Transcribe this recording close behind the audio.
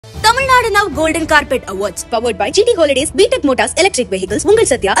Tamilnadu Now Golden Carpet Awards powered by GT Holidays, BTech Motors Electric Vehicles, Ungal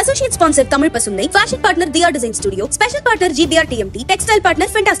Sathya, Associate Sponsor Tamil Pasumnai, Fashion Partner DR Design Studio, Special Partner GBR TMT, Textile Partner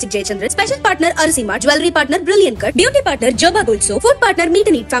Fantastic Jayachandran, Special Partner Arasima, Jewelry Partner Brilliant Cut, Beauty Partner Joba Gold Soap, Food Partner Meet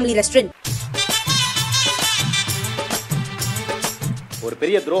and Eat Family Restaurant. ஒரு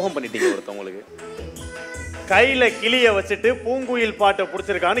பெரிய துரோகம் பண்ணிட்டீங்க ஒருத்தவங்களுக்கு. கையில கிளிய வச்சிட்டு பூங்குயில் பாட்டை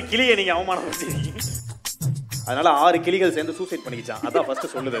புடிச்சிருக்கான்னு கிளியை நீங்க அவமானப்படுத்திருக்கீங்க. அதனால 6 கிளிகள் சேர்ந்து சூசைட் பண்ணிக்கிச்சான். அதான்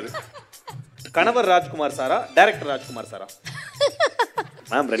ஃபர்ஸ்ட் சொல்லுது. கணவர் ராஜ்குமார் சாரா, டைரக்டர் ராஜ்குமார் சாரா?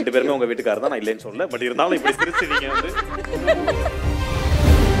 மேம் 2 பேருமே உங்க வீட்டுக்காரர் தான், நான் இல்லைன்னு சொல்ல. பட் இருந்தாலும் இப்படி சிரிச்சிருக்கீங்க வந்து.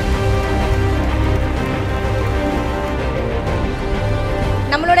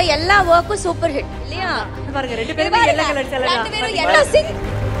 நம்மளோட எல்லா வர்க்கும் சூப்பர் ஹிட் இல்லையா? பாருங்க 2 பேருமே yellow color செல்லலாம். 2 பேரும் yellow சிங்.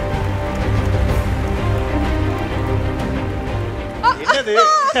 என்னது?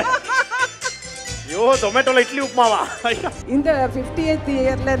 யோ டொமேட்டோல இட்லி உப்புமாவா? இந்த 50th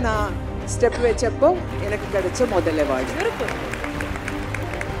இயர்ல நான் ஸ்டெப் வெச்சப்போ எனக்கு கிடைச்ச முதல் அவார்டு.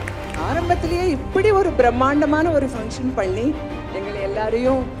 ஆரம்பத்திலேயே இப்படி ஒரு பிரம்மாண்டமான ஒரு ஃபங்க்ஷன் பண்ணி எங்களை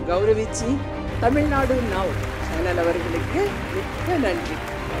எல்லாரையும் கௌரவிச்சு தமிழ்நாடு நவ் சேனல் அவர்களுக்கு மிக்க நன்றி.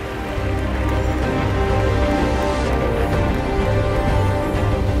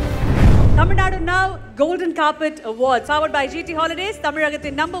 Tamilnadu Now Golden Carpet Awards powered by GT Holidays,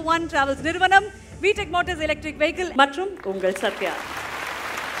 தமிழகத்தின் #1 travels நிறுவனம், BTech Motors Electric Vehicle மற்றும் உங்கள் சத்யா.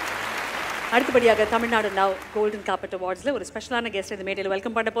 அடுத்தபடியாக தமிழ்நாடு Now Golden Carpet Awardsல ஒரு ஸ்பெஷலான கெஸ்ட் இந்த மேடையில்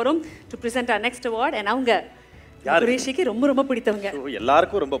வெல்கம் பண்ண போறோம் to present our next award. and அவங்க குரேஷிக்கு ரொம்ப ரொம்ப பிடித்தவங்க.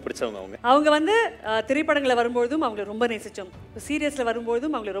 எல்லாருக்கும் ரொம்ப பிடிச்சவங்க அவங்க. அவங்க வந்து திரைப்படங்களை வரும்போதும் அவங்களை ரொம்ப நேசிச்சோம், சீரியஸ்ல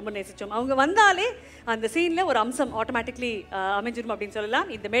வரும்போதும் அவங்களை ரொம்ப நேசிச்சோம். அவங்க வந்தாலே அந்த சீன்ல ஒரு அம்சம் ஆட்டோமேட்டிக்லி அமைஞ்சிரும் அப்படின்னு சொல்லலாம்.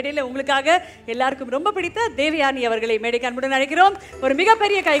 இந்த மேடையில் உங்களுக்காக எல்லாருக்கும் ரொம்ப பிடித்த தேவயானி அவர்களை மேடைக்கு அன்புடன் அழைக்கிறோம். ஒரு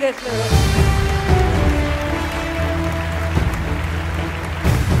மிகப்பெரிய கைகள்.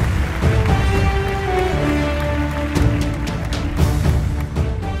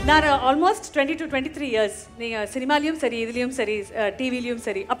 நான் ஆல்மோஸ்ட் 20 to 23 இயர்ஸ் நீங்கள் சினிமாலையும் சரி, இதுலேயும் சரி, டிவிலையும்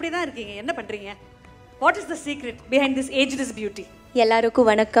சரி, அப்படி தான் இருக்கீங்க. என்ன பண்ணுறீங்க? What is the secret behind this ageless beauty? எல்லாருக்கும்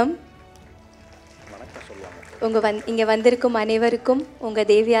வணக்கம். இங்கே வந்திருக்கும் அனைவருக்கும் உங்கள்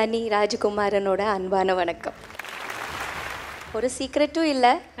தேவயானி ராஜகுமாரனோட அன்பான வணக்கம். ஒரு சீக்ரெட்டும்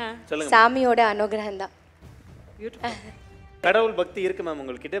இல்லை, சாமியோட அனுகிரகம் தான். கடவுள் பக்தி இருக்கு மேம்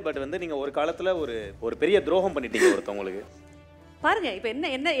உங்ககிட்ட. பட் வந்து நீங்கள் ஒரு காலத்தில் ஒரு பெரிய துரோகம் பண்ணிட்டீங்க ஒருத்தவங்களுக்கு. பாருங்க இப்போ என்ன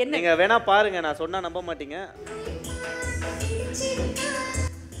என்ன என்ன நீங்க வேணா பாருங்க, நான் சொன்னா நம்ப மாட்டீங்க.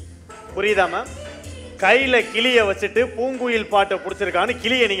 புரியுதா மேம்? கையில கிளிய வச்சிட்டு பூங்குயில் பாட்டை புடிச்சிருக்கான்னு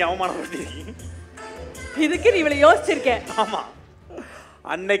கிளியை நீங்க அவமானப்படுத்திருக்கீங்க. இதுக்கு நீ இவ்வளவு யோசிச்சிருக்க? ஆமா,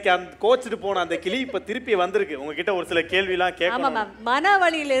 அன்னைக்கு அந்த கோச்சிட்டு போன அந்த கிளி இப்ப திருப்பி வந்திருக்கு. உங்ககிட்ட ஒரு சில கேள்விலாம் கேட்கணும். ஆமா மேம்,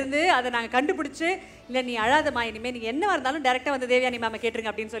 மனவழியில இருந்து அதை நாங்க கண்டுபிடிச்சு, இல்ல நீ அழாதமா, இனிமே நீங்க என்ன இருந்தாலும் டைரக்டா வந்து தேவயானி மேம்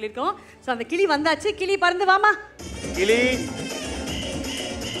கேட்டுருங்க அப்படின்னு சொல்லியிருக்கோம். ஸோ அந்த கிளி வந்தாச்சு. கிளி பறந்து வாமா. கிளி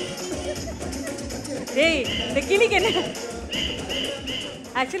டேய், இந்த கிளிக்கு என்ன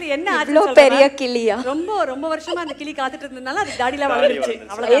ஆக்சுவலி என்ன ஆச்சு? இவ்ளோ பெரிய கிளியா? ரொம்ப ரொம்ப வருஷமா அந்த கிளி காத்துட்டு இருந்ததுனால அது தாடில வளர்ந்துச்சு.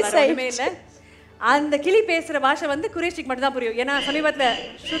 அவ்வளவுதான், ஒண்ணுமே இல்ல. அந்த கிளி பேசுற பாஷை வந்து குரேஷிக்கு மட்டும் தான் புரியும். ஏன்னா சமீபத்துல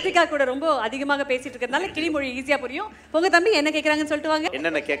ஸ்ருதிகா கூட ரொம்ப அதிகமாக பேசிட்டு இருக்கிறதுனால கிளி மொழி ஈஸியா புரியும். உங்க தம்பி என்ன கேக்குறாங்கன்னு சொல்லிட்டு வாங்க.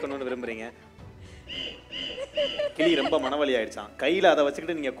 என்னென்ன கேட்கணும்னு விரும்புறீங்க? கிளி ரொம்ப மனவலி ஆயிடுச்சான். கையில அதை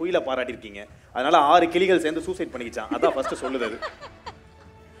வச்சுக்கிட்டு நீங்க குயில பாராட்டி இருக்கீங்க. அதனால 6 கிளிகள் சேர்ந்து சூசைட் பண்ணிக்கிச்சான். அதான் ஃபர்ஸ்ட் சொல்லுது.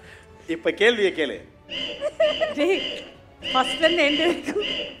 இப்ப கேள்வியை கேளு.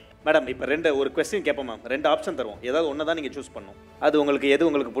 மேடம் இப்ப ஒரு क्वेश्चन கேட்போம் மேம். 2 ஆப்ஷன் தருவோம். ஏதாவது ஒண்ணு தான் நீங்க சூஸ் பண்ணணும். அது எது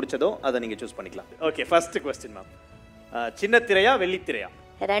உங்களுக்கு பிடிச்சதோ அதை நீங்க சூஸ் பண்ணிக்கலாம். Okay, first question ma'am. சின்ன திரையா வெள்ளி திரையா?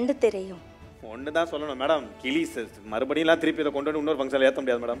 2 திரையும். ஒன்னு தான் சொல்லணும் மேடம். கிளி மறுபடியும் எல்லாம் திருப்பி இதை கொண்டு வந்து இன்னொரு ஃபங்க்ஷன்ல ஏத்த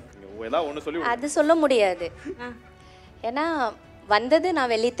முடியாது மேடம். ஏதாவது ஒன்னு சொல்லி. அது சொல்ல முடியாது. ஏன்னா வந்தது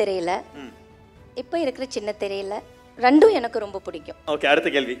நான் வெள்ளி திரையில, இப்போ இருக்கிற சின்ன திரையில. 2ம் எனக்கு ரொம்ப பிடிக்கும். ஓகே, அடுத்த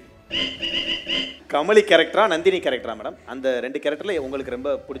கேள்வி. கமலி கேரக்டரா நந்தினி கேரக்டரா மேடம்? அந்த 2 கேரக்டர்ல உங்களுக்கு ரொம்ப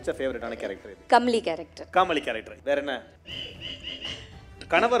பிடிச்ச ஃபேவரட்டான கேரக்டர் எது? கமலி கேரக்டர். கமலி கேரக்டர். வேற என்ன?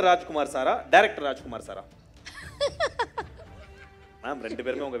 கணவர் ராஜ்குமார் சாரா, டைரக்டர் ராஜ்குமார் சாரா? மேம் 2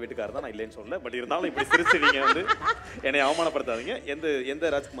 பேருமே உங்க வீட்டுக்காரர் தான், நான் இல்லைன்னு சொல்ல. பட் இருந்தாலும் இப்படி சிரிச்சிருக்கீங்க வந்து என்னை அவமானப்படுத்தாதீங்க.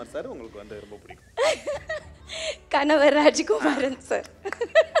 எந்த ராஜ்குமார் சார் உங்களுக்கு வந்து ரொம்ப பிடிக்கும்? கணவர் ராஜ்குமாரன் சார்.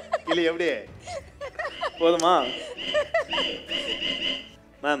 கிளி எப்படி போதுமா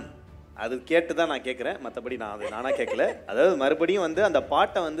மேம்? அது கேட்டு தான் நான் கேட்குறேன், மற்றபடி நானா கேட்கல. அதாவது மறுபடியும் வந்து அந்த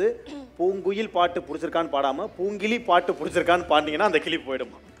பாட்டை வந்து பூங்குயில் பாட்டு பிடிச்சிருக்கான்னு பாடாம பூங்கிளி பாட்டு பிடிச்சிருக்கான்னு பாண்டிங்கன்னா அந்த கிளி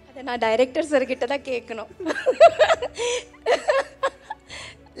போயிடுமா? அதை நான் டைரக்டர் சார் கிட்ட தான் கேட்கணும்.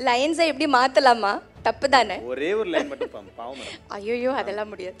 லைன்ஸை எப்படி மாத்தலாமா? தப்பு தானே? ஒரே ஒரு லைன் மட்டும் பாவம். ஐயோ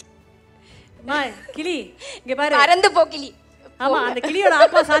அதெல்லாம் முடியாது. கிளி இங்க பாரு. பறந்து போ கிளி. ஆமா அந்த கிளியோட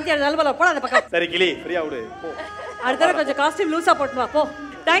ஆத்மா சாந்தி அடைஞ்சாலும் போட அந்த பக்கம். சரி கிளி ஃப்ரீயா விடு போ. அடுத்த கொஞ்சம் காஸ்டியூம் லூஸா போட்டு வா போ.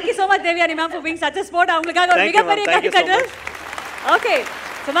 Thank you so much Devayani ma'am for being such a sport. அவங்களுக்காக ஒரு மிகப்பெரிய கைத்தட்டல். ஓகே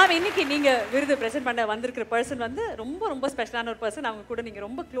ஸோ மேம் இன்னைக்கு நீங்கள் விருது ப்ரெசென்ட் பண்ண வந்திருக்கிற பர்சன் வந்து ரொம்ப ரொம்ப ஸ்பெஷலான ஒரு பர்சன். அவங்க கூட நீங்கள்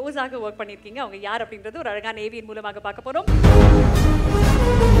ரொம்ப க்ளோஸாக ஒர்க் பண்ணியிருக்கீங்க. அவங்க யார் அப்படின்றது ஒரு அழகான ஏவியின் மூலமாக பார்க்க போகிறோம்.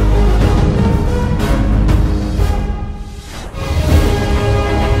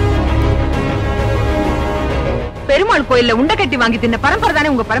 பெருமாள் கோயில்ல உண்டை கட்டி வாங்கி தின்ன பரம்பரை தானே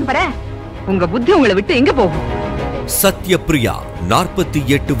உங்க பரம்பரை. உங்க புத்தி உங்களை விட்டு எங்க போகும்? சத்யப்பிரியா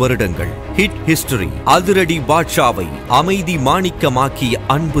 48 வருடங்கள் ஹிட் ஹிஸ்டரி. அதிரடி பாட்ஷாவை அமைதி மாணிக்கமாக்கிய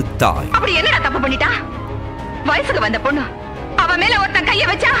அன்பு தாய். அப்படி என்னடா தப்பு பண்ணிட்டா? வயசுக்கு வந்த பொண்ணு அவ மேல ஒருத்தன் கைய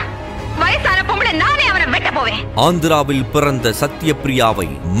வச்சா வயசான பொம்பளை நானே அவனை வெட்ட போவேன். ஆந்திராவில் பிறந்த சத்யப்பிரியாவை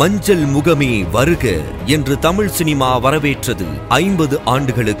மஞ்சள் முகமே வருக என்று தமிழ் சினிமா வரவேற்றது 50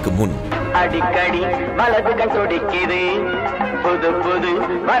 ஆண்டுகளுக்கு முன். அடிக்கடி வலதுகள் துடிக்குது, புது புது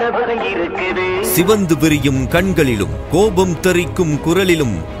மரபுகள் இருக்குது. சிவந்து விரியும் கண்களிலும் கோபம் தெறிக்கும்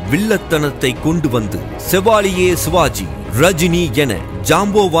குரலிலும் வில்லத்தனத்தை கொண்டு வந்து செவாலியே சிவாஜி, ரஜினி என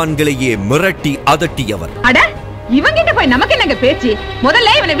ஜாம்போவான்களையே மிரட்டி அதட்டியவர். அட இவங்கிட்ட போய் நமக்கு என்னங்க பேச்சு?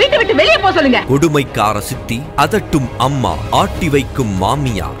 முதல்ல இவனை வீட்டை விட்டு வெளியே போக சொல்லுங்க. கொடுமைக்கார சித்தி, அதட்டும் அம்மா, ஆட்டி வைக்கும்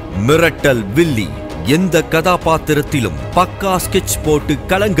மாமியார், மிரட்டல் வில்லி, எந்த கதாபாத்திரத்திலும் பக்கா ஸ்கெட்ச் போட்டு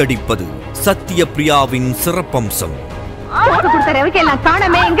கலங்கடிப்பது சத்யப்பிரியாவின் சிறப்பம்சம்.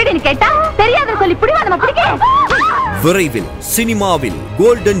 விரைவில் சினிமாவில்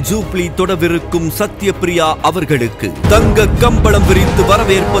கோல்டன் ஜூப்ளி தொடவிருக்கும் சத்யப்பிரியா அவர்களுக்கு தங்க கம்பளம் விரித்து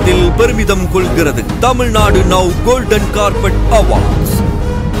வரவேற்பதில் பெருமிதம் கொள்கிறது Tamil Nadu now golden carpet awards.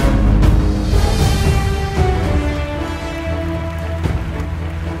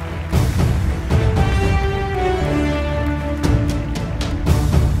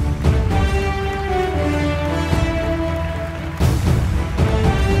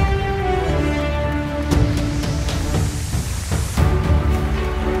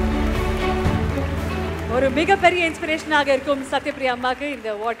 ஒரு மிகப்பெரிய இன்ஸ்பிரேஷனாக இருக்கும் சத்யப்பிரியா அம்மாக்கு இந்த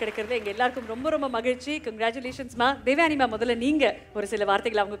அவார்ட் கிடைக்கிறது எங்க எல்லாருக்கும் ரொம்ப ரொம்ப மகிழ்ச்சி. கங்க்ராச்சுலேஷன்ஸ் மா. தேவயானி மா, முதல்ல நீங்க ஒரு சில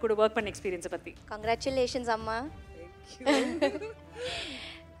வார்த்தைகள் அவங்க கூட ஒர்க் பண்ண எக்ஸ்பீரியன்ஸ் பத்தி. கங்க்ராச்சுலேஷன்ஸ் அம்மா.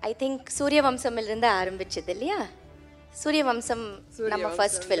 ஐ திங்க் சூரியவம்சம்ல இருந்து ஆரம்பிச்சது இல்லையா? சூரியவம்சம் நம்ம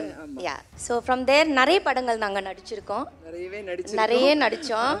first film. Yeah, so from தேர் நிறைய படங்கள் நாங்கள் நடிச்சிருக்கோம். நிறைய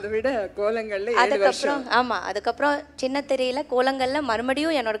நடித்தோம். அதுக்கப்புறம் ஆமாம், அதுக்கப்புறம் சின்ன திரையில் கோலங்களில்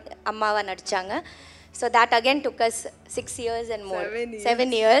மறுபடியும் என்னோட அம்மாவை நடித்தாங்க. So that again took as 6 years and more.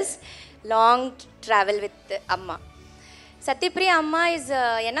 7 years long travel with அம்மா. சத்யப்பிரியா அம்மா இஸ்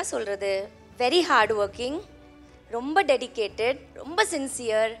என்ன சொல்கிறது, வெரி ஹார்ட் ஒர்க்கிங், ரொம்ப டெடிக்கேட்டட், ரொம்ப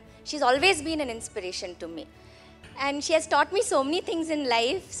sincere. She is always been an inspiration to me. And she has taught me so many things in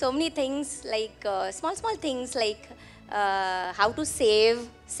life, so many things like small things like how to save,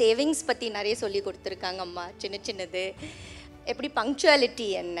 savings பற்றி நிறைய சொல்லி கொடுத்துருக்காங்க அம்மா. சின்னது எப்படி punctuality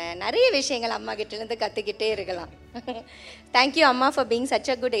என்ன நிறைய விஷயங்கள் அம்மா கிட்டேருந்து கற்றுக்கிட்டே இருக்கலாம். தேங்க்யூ அம்மா for being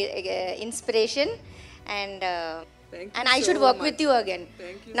such a good inspiration. And I should work with you again.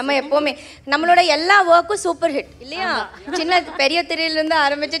 நம்ம எப்போவுமே நம்மளோட எல்லா ஒர்க்கும் சூப்பர் ஹிட் இல்லையா? சின்ன பெரிய திரையிலேருந்து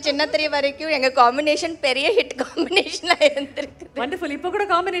ஆரம்பிச்சு சின்ன திரை வரைக்கும் எங்கள் காம்பினேஷன் பெரிய ஹிட் காம்பினேஷனாக இருந்திருக்கு. வண்டர்ஃபுல். இப்போ கூட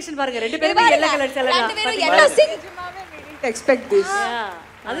காம்பினேஷன் பாருங்க, ரெண்டு பேரும் எல்லோ கலர் செலகா.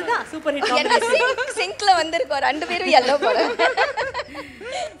 அதுதான் சூப்பர் ஹிட். சிங்க்ல வந்திருக்கோம் ரெண்டு பேரும் எல்லோ படம்.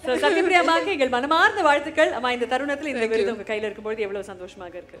 சோ சத்யப்பிரியா அம்மாக்கு எங்கள் மனமார்ந்த வாழ்த்துக்கள். அம்மா, இந்த தருணத்தில் இந்த விருது உங்க கையில இருக்கும்போது எவ்வளவு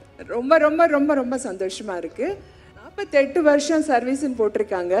சந்தோஷமாக இருக்கு? ரொம்ப ரொம்ப ரொம்ப ரொம்ப சந்தோஷமா இருக்கு. 48 வருஷம் சர்வீஸ்ன்னு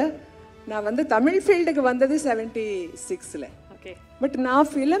போட்டிருக்காங்க. நான் வந்து தமிழ் ஃபீல்டுக்கு வந்தது 76ல. ஓகே. பட் நான்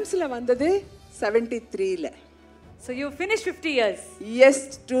ஃபிலிம்ஸ்ல வந்தது 73ல. So you finished 50 years. Yes,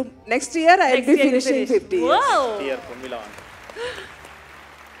 to next year I will be finishing 50 years. Wow. Year Kumila.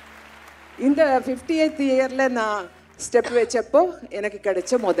 இந்த 50th இயர்ல நான் ஸ்டெப் வச்சப்போ எனக்கு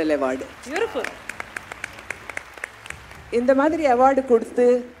கிடைச்ச முதல் அவார்டு. Beautiful. இந்த மாதிரி அவார்டு கொடுத்து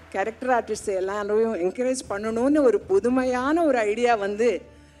கேரக்டர் ஆர்டிஸ்ட் எல்லாரையும் என்கரேஜ் பண்ணணும்னு ஒரு புதுமையான ஒரு ஐடியா வந்து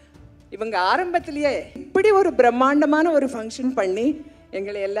இவங்க ஆரம்பத்திலேயே இப்படி ஒரு பிரம்மாண்டமான ஒரு ஃபங்க்ஷன் பண்ணி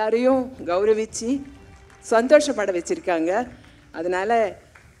எங்களை எல்லாரையும் கௌரவிச்சு சந்தோஷப்பட வச்சுருக்காங்க. அதனால்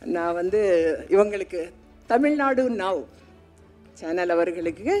நான் வந்து இவங்களுக்கு தமிழ்நாடு நவ் சேனல்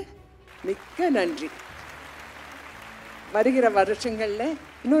அவர்களுக்கு மிக்க நன்றி. வருகிற வருஷங்களில்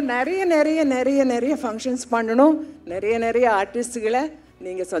இன்னும் நிறைய நிறைய நிறைய நிறைய ஃபங்க்ஷன்ஸ் பண்ணணும், நிறைய நிறைய ஆர்டிஸ்டுகளை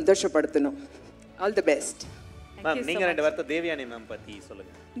நீங்கள் சந்தோஷப்படுத்தணும். All the best. மேம், நீங்கள் ரெண்டு வார்த்தை தேவயானி மேம் பற்றி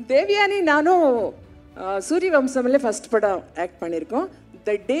சொல்லுங்கள். தேவயானி நானும் சூரியவம்சம்ல ஃபர்ஸ்ட் படம் ஆக்ட் பண்ணியிருக்கோம்.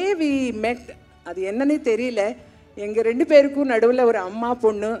 த டே வி மெட், அது என்னன்னே தெரியல, எங்கள் ரெண்டு பேருக்கும் நடுவில் ஒரு அம்மா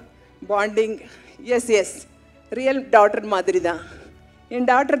பொண்ணு பாண்டிங். எஸ் ரியல் டாட்டர் மாதிரி தான். என்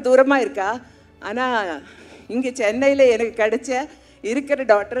டாட்டர் தூரமாக இருக்கா, ஆனால் இங்கே சென்னையில் எனக்கு கிடைச்ச இருக்கிற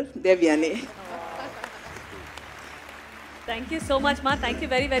daughter Devayani. Thank you so much மா, தேங்க்யூ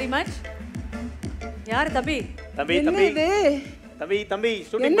வெரி வெரி மச். யார் தம்பி? தம்பி என்ன தம்பி இது? தம்பி தம்பி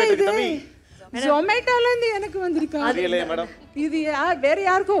ஷூட்டிங் என்ன போயிட்டு இது? தம்பி. ஜொமேட்டோலேருந்து எனக்கு வந்திருக்கா? இல்லையே மேடம், இது வேற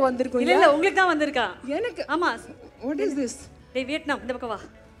யாருக்கோ வந்திருக்கும். இல்ல உங்களுக்கு தான் வந்திருக்கா. எனக்கு? ஆமா. What is this? டேய் வியட்நாம், இந்த பக்கம் வா.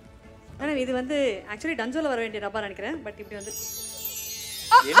 மேடம் இது வந்து ஆக்சுவலி டன்சோல வர வேண்டிய டப்பா நினைக்கிறேன், பட் இப்படி வந்து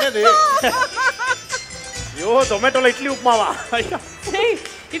என்னது? யோ டொமேட்டோல இட்லி உப்புமாவா? ஏய்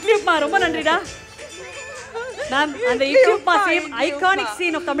இட்லி உப்புமா, ரொம்ப நன்றிடா மேம். அந்த idli upma same iconic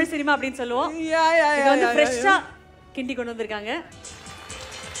scene of Tamil cinema அப்படின்னு சொல்லுவோம். இது வந்து ஃப்ரெஷ்ஷா கிண்டி கொண்டு வந்திருக்காங்க.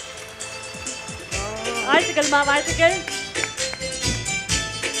 வாழ்த்துக்கள்மா, வாழ்த்துக்கள்.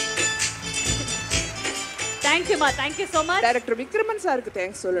 தேங்க்யூமா, thank you so much. Director Vikraman சாருக்கு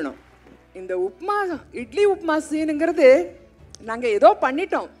தேங்க்ஸ் சொல்லணும். இந்த உப்மா, இட்லி உப்மா சீனுங்கிறது நாங்கள் ஏதோ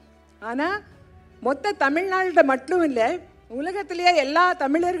பண்ணிட்டோம். ஆனால் மொத்த தமிழ்நாட்டில் மட்டும் இல்லை, உலகத்திலேயே எல்லா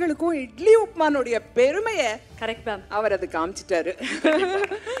தமிழர்களுக்கும் இட்லி உப்மானுடைய பெருமையை கரெக்ட் மேம் அவர் அது காமிச்சிட்டாரு.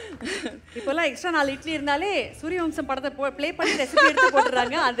 இப்போல்லாம் எக்ஸ்ட்ரா 4 இட்லி இருந்தாலே சூரியவம்சம் படத்தை ப்ளே பண்ணி ரெசிபி எடுத்து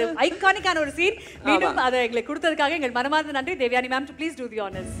போட்டுறாங்க. அது ஐகானிக்கான ஒரு சீன். மீண்டும் அதை எங்களுக்கு கொடுத்ததுக்காக எங்கள் மனமார்ந்த நன்றி. Devayani ma'am, to please do the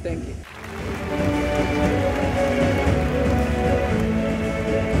honours. Thank you.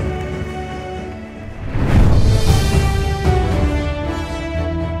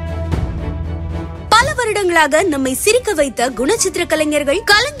 வருடங்களாக நம்மை சிரிக்க வைத்த குணச்சித்திர கலைஞர்கள்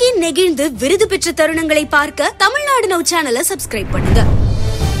கலங்கி நெகிழ்ந்து விருது பெற்ற தருணங்களை பார்க்க தமிழ்நாடு நவ் சேனலை சப்ஸ்கிரைப் பண்ணுங்க.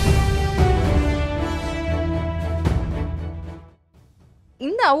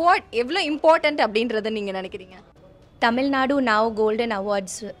 இந்த அவார்ட் எவ்வளவு இம்பார்ட்டன்ட் அப்படின்றத நீங்க நினைக்கிறீங்க? தமிழ்நாடு நவ் கோல்டன்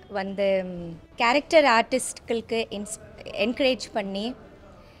அவார்ட்ஸ் வந்து கேரக்டர் ஆர்டிஸ்ட்களுக்கு என்கரேஜ் பண்ணி,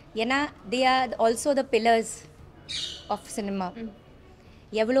 ஏன்னா they are also the pillars of cinema.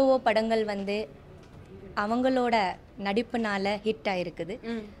 எவ்வளவோ படங்கள் வந்து அவங்களோட நடிப்புனால ஹிட் ஆயிருக்குது.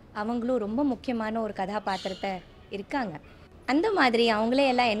 அவங்களும் ரொம்ப முக்கியமான ஒரு கதாபாத்திரத்தை இருக்காங்க. அந்த மாதிரி அவங்களே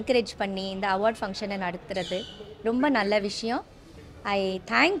எல்லாம் என்கரேஜ் பண்ணி இந்த அவார்ட் ஃபங்க்ஷனை நடத்துறது ரொம்ப நல்ல விஷயம். I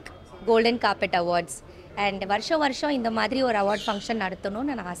thank golden carpet awards and வருஷம் இந்த மாதிரி ஒரு அவார்ட் ஃபங்க்ஷன்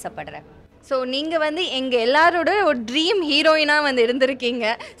நடத்தணும்னு நான் ஆசைப்படுறேன். ஸோ நீங்கள் வந்து எங்கள் எல்லாரோட ஒரு ட்ரீம் ஹீரோயினாக வந்து இருந்திருக்கீங்க.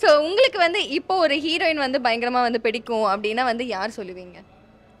 ஸோ உங்களுக்கு வந்து இப்போ ஒரு ஹீரோயின் வந்து பயங்கரமாக வந்து பிடிக்கும் அப்படின்னா வந்து யார் சொல்லுவீங்க?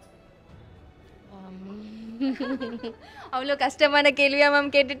 அவ்வளோ கஷ்டமான கேள்வியா மேம்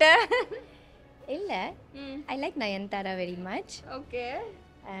கேட்டுட்டேன். இல்லை, I like Nayanthara very much. Okay.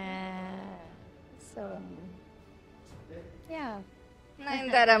 So yeah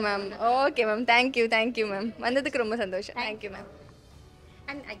Nayanthara ma'am. Okay ma'am, thank you ma'am. வந்ததுக்கு ரொம்ப சந்தோஷம். Thank you ma'am.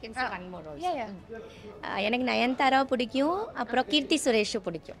 And I can say one more also. எனக்கு நயன்தாரா பிடிக்கும், அப்புறம் கீர்த்தி சுரேஷும்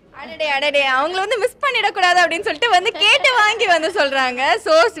பிடிக்கும். அடடே அவங்கள வந்து மிஸ் பண்ணிடக்கூடாது அப்படின்னு சொல்லிட்டு வந்து கேட்டு வாங்கி வந்து சொல்கிறாங்க.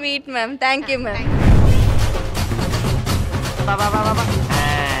 So sweet ma'am. Thank you ma'am.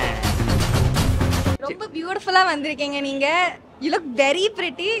 ரொம்ப பியூட்டிஃபுல்லா வந்திருக்கீங்க நீங்க. You look very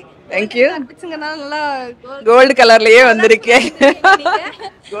pretty. Thank you. நல்லா கோல்டு கலர்லயே வந்திருக்கேன்.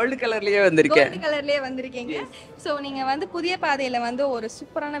 கோல்டு கலர்லயே வந்திருக்கீங்க. ஸோ நீங்க வந்து புதிய பாதையில வந்து ஒரு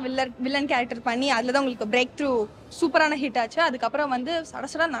சூப்பரான வில்லன் கேரக்டர் பண்ணி அதுல தான் உங்களுக்கு பிரேக் த்ரூ சூப்பரான ஹிட் ஆச்சு. அதுக்கப்புறம் வந்து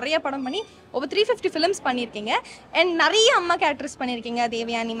சடசடா நிறைய படம் பண்ணி over 350 ஃபிலிம்ஸ் பண்ணியிருக்கீங்க. அண்ட் நிறைய அம்மா கேரக்டர்ஸ் பண்ணியிருக்கீங்க.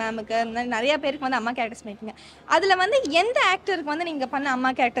 தேவயானி மேமுக்கு நிறைய பேருக்கு வந்து அம்மா கேரக்டர்ஸ் பண்ணியிருக்கீங்க. அதுல வந்து எந்த ஆக்டருக்கு வந்து நீங்க பண்ண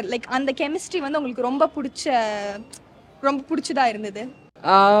அம்மா கேரக்டர் லைக் அந்த கெமிஸ்ட்ரி வந்து உங்களுக்கு ரொம்ப பிடிச்சதா இருந்தது?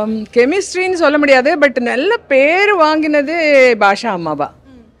 கெமிஸ்ட்ரின்னு சொல்ல முடியாது, பட் நல்ல பேர் வாங்கினது பாஷா அம்மாவா.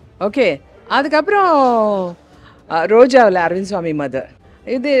 ஓகே, அதுக்கப்புறம் ரோஜாவில் அரவிந்த் சுவாமி மதர்.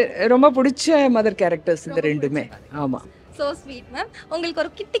 இது ரொம்ப பிடிச்ச மதர் கேரக்டர்ஸ் இந்த ரெண்டுமே. ஆமாம். So sweet ma'am. உங்களுக்கு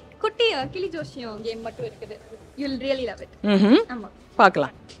ஒரு குட்டி கிளி ஜோஷியம் கேம் மட்டும் இருக்குது. You will really love it. ஆமாம்,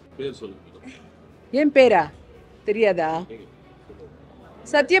 பார்க்கலாம். என் பேரா தெரியாதா?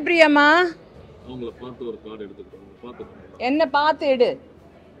 சத்யப்பிரியாமா, என்ன பார்த்து எடு.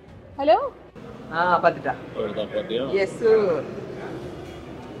 ஹலோ, பார்த்துட்டா. எஸ்,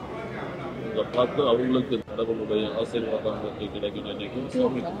 பார்த்து அவங்களுக்கு கடவுளுடைய ஆசீர்வாதம்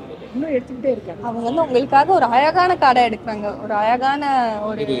கிடைக்கும். இன்னும் எடுத்துக்கிட்டே இருக்காங்க. அவங்க வந்து உங்களுக்காக ஒரு அழகான கார்டை எடுக்கிறாங்க. ஒரு அழகான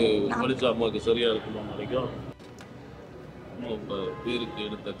ஒரு படிச்ச அம்மாவுக்கு சரியா இருக்கணும்னு நினைக்கும். உங்க பேருக்கு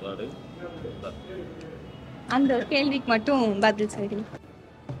எடுத்த கார்டு அந்த கேள்விக்கு மட்டும் பதில் சொல்லுங்க.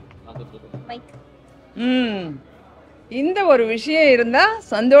 இந்த ஒரு விஷயம் இருந்தா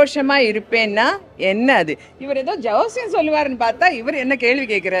சந்தோஷமா இருப்பேன்னா என்ன அது? இவர் ஏதோ ஜோசியம் சொல்லுவாருன்னு பார்த்தா இவர் என்ன கேள்வி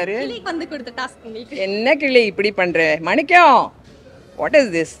கேட்கிறாரு? வந்து கொடுத்த டாஸ்க் உங்களுக்கு என்ன கிளி இப்படி பண்ற? மணிக்கம், what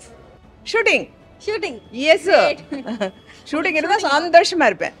is this? Shooting. S, shooting இருந்தா சந்தோஷமா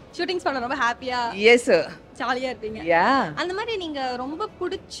இருப்பேன். ஷூட்டிங்ஸ் பண்ண ரொம்ப ஹாப்பியா? எஸ். ஜாலியா இருப்பீங்க. யா அந்த மாதிரி நீங்க ரொம்ப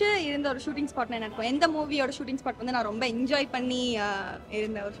பிடிச்சு இருந்த ஒரு ஷூட்டிங் ஸ்பாட்னா என்ன இருக்கும்? எந்த மூவியோட ஷூட்டிங் ஸ்பாட் வந்து நான் ரொம்ப என்ஜாய் பண்ணி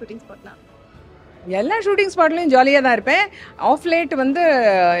இருந்த ஒரு ஷூட்டிங் ஸ்பாட்னா? எல்லா ஷூட்டிங் ஸ்பாட்லையும் ஜாலியாக தான் இருப்பேன். ஆஃப் லேட் வந்து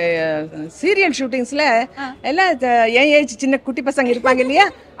சீரியல் ஷூட்டிங்ஸில் எல்லாம் என் ஏஜ் சின்ன குட்டி பசங்க இருப்பாங்க இல்லையா,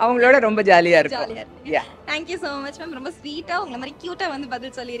 அவங்களோட ரொம்ப ஜாலியாக இருக்கும். Thank you so much ma'am. ரொம்ப ஸ்வீட்டாக உங்களை மாதிரி க்யூட்டாக வந்து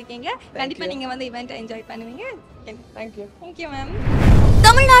பதில் சொல்லியிருக்கீங்க. கண்டிப்பாக நீங்கள் வந்து இவெண்ட்டை என்ஜாய் பண்ணுவீங்க. Thank you ma'am.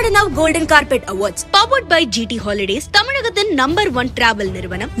 Tamil Nadu now golden carpet awards powered by GT holidays, தமிழகத்தின் நம்பர் 1 டிராவல்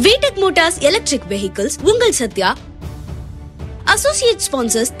நிறுவனம், வீடெக் மோட்டார்ஸ் எலக்ட்ரிக் வெஹிக்கிள்ஸ், உங்கள் Sathya. Associate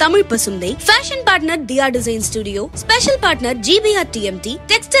sponsors Tamil Pasumdai, Fashion Partner DR Design Studio, Special Partner GBR TMT,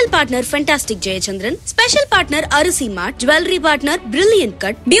 Textile Partner Fantastic Jayachandran, Special Partner Arsi Mart, Jewelry Partner Brilliant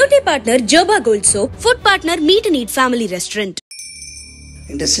Cut, Beauty Partner Joba Gold Soap, Food Partner Meet and Eat Family Restaurant.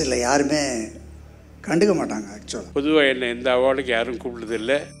 இண்டஸ்ட்ரியில் யாருமே கண்டுக்க மாட்டாங்க. ஆக்சுவலாக பொதுவாக என்ன எந்த அவார்டுக்கு யாரும் கூப்பிடுறது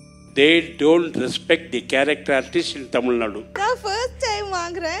இல்லை. They don't respect the character artist in Tamilnadu. நான் ஃபர்ஸ்ட் டைம்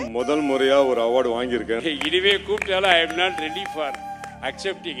வாங்குறேன். முதல் முறையா ஒரு அவார்டு வாங்கியிருக்கேன். இதுவே கூப்பிட்டாலும் I am not ready for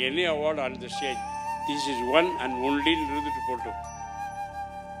accepting any award on the stage. This is one and only நிறுத்திட்டு போட்டோம்.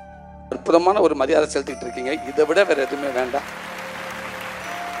 அற்புதமான ஒரு மரியாதை செலுத்திட்டு இருக்கீங்க. இதை விட வேற எதுவுமே வேண்டாம்.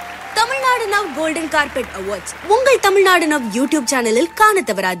 Tamil Nadu now golden carpet awards உங்கள் தமிழ்நாடு நவ் யூடியூப் சேனலில் காண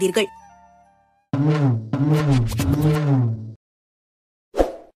தவறாதீர்கள்.